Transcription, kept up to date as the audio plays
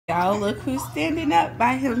Y'all, look who's standing up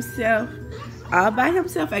by himself. All by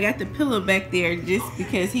himself. I got the pillow back there just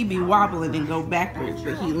because he be wobbling and go backwards,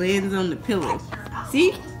 but he lands on the pillow.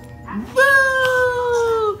 See?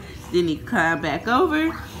 Woo! Then he climb back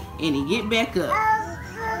over and he get back up.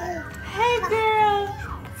 Hey girl.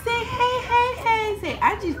 Say hey, hey, hey. Say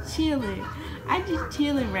I just chilling. I just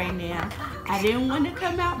chilling right now. I didn't want to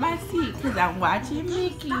come out my seat because I'm watching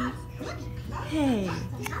Mickey. Hey.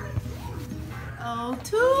 Oh,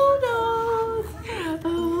 Toodles.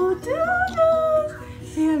 Oh, Toodles.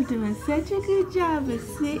 Hey, I'm doing such a good job of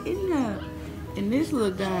sitting up. And this little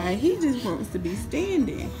guy, he just wants to be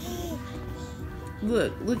standing.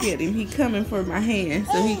 Look at him. He coming for my hand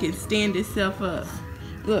so he can stand himself up.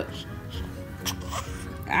 Look.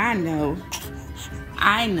 I know.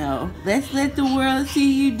 I know. Let's let the world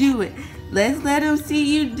see you do it. Let's let them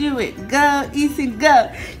see you do it. Go, EASON, go.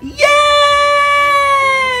 Yay!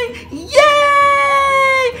 Yay!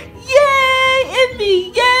 Yay!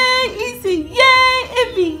 EMMY! Yay! EASON! Yay!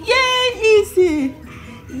 EMMY! Yay! EASON!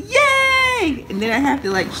 Yay! And then I have to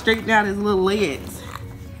like straighten out his little legs.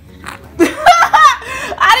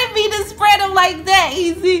 I didn't mean to spread them like that,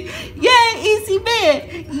 EASON. Yay, EASON man.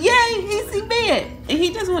 Yay, EASON man. And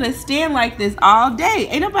he just want to stand like this all day.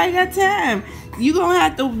 Ain't nobody got time. You gonna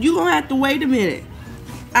have to wait a minute.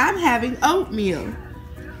 I'm having oatmeal.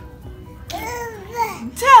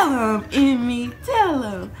 Tell him, EMMY. Tell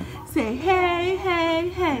him. Say hey, hey,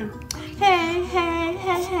 hey. Hey, hey,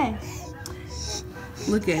 hey, hey.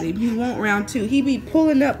 Look at him. He won't round two. He be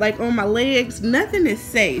pulling up like on my legs. Nothing is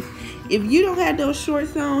safe. If you don't have those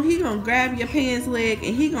shorts on, he gonna grab your pants leg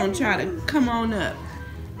and he gonna try to come on up.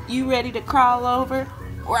 You ready to crawl over?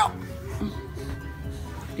 Well,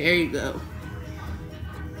 there you go.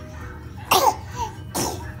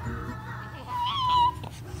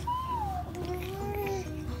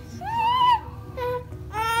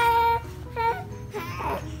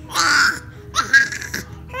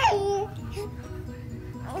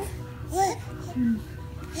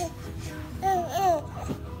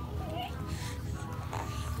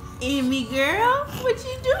 EMMY girl, what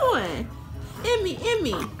you doing? EMMY,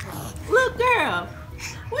 EMMY, little girl,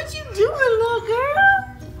 what you doing, little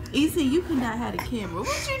girl? EASON, you cannot have the camera.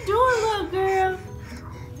 What you doing, little girl?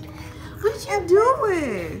 What you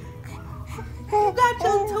doing? You got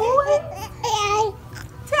your toy?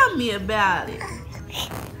 Tell me about it.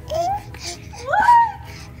 What?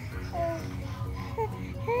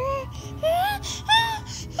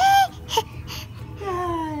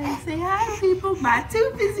 Say hi, people. My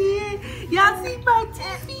tooth is in. Y'all see my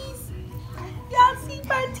teethies? Y'all see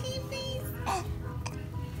my teethies?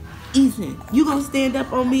 EASON, you gonna stand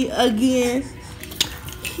up on me again?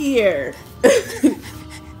 Here.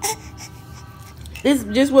 This is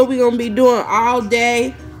just what we gonna be doing all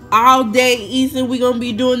day. All day, EASON. We gonna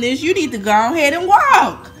be doing this. You need to go ahead and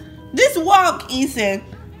walk. Just walk, EASON.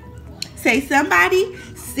 Say somebody.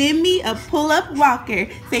 Send me a pull-up walker.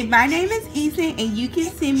 Say, my name is EASON and you can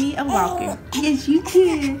send me a walker. Yes, you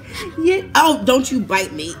can. Yeah. Oh, don't you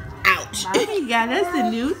bite me. Ouch. Mommy got us a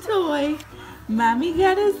new toy. Mommy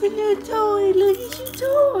got us a new toy. Look at your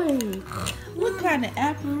toy. What kind of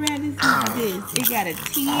apparatus is this? It got a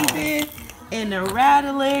teether and a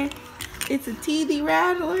rattler. It's a teethy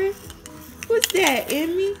rattler. What's that,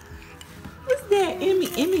 EMMY? What's that, EMMY?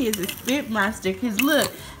 EMMY is a spit monster. Because look.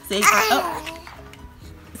 Say, oh.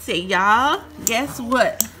 Say, y'all, guess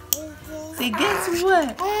what? Say, guess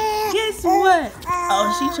what? Guess what?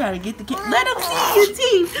 Oh, she trying to get the camera. Let them see your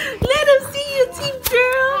teeth. Let them see your teeth,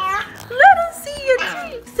 girl. Let them see your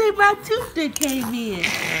teeth. Say, my tooth that came in.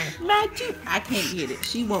 My tooth. I can't get it.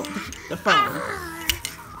 She won't the phone.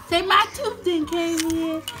 Say, my tooth that came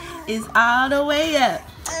in. It's all the way up.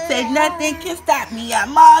 Say, nothing can stop me.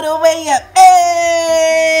 I'm all the way up.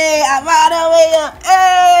 Hey! I'm all the way up.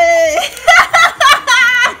 Hey!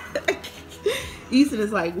 EASON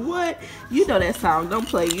is like, what? You know that song. Don't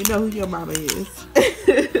play. You know who your mama is.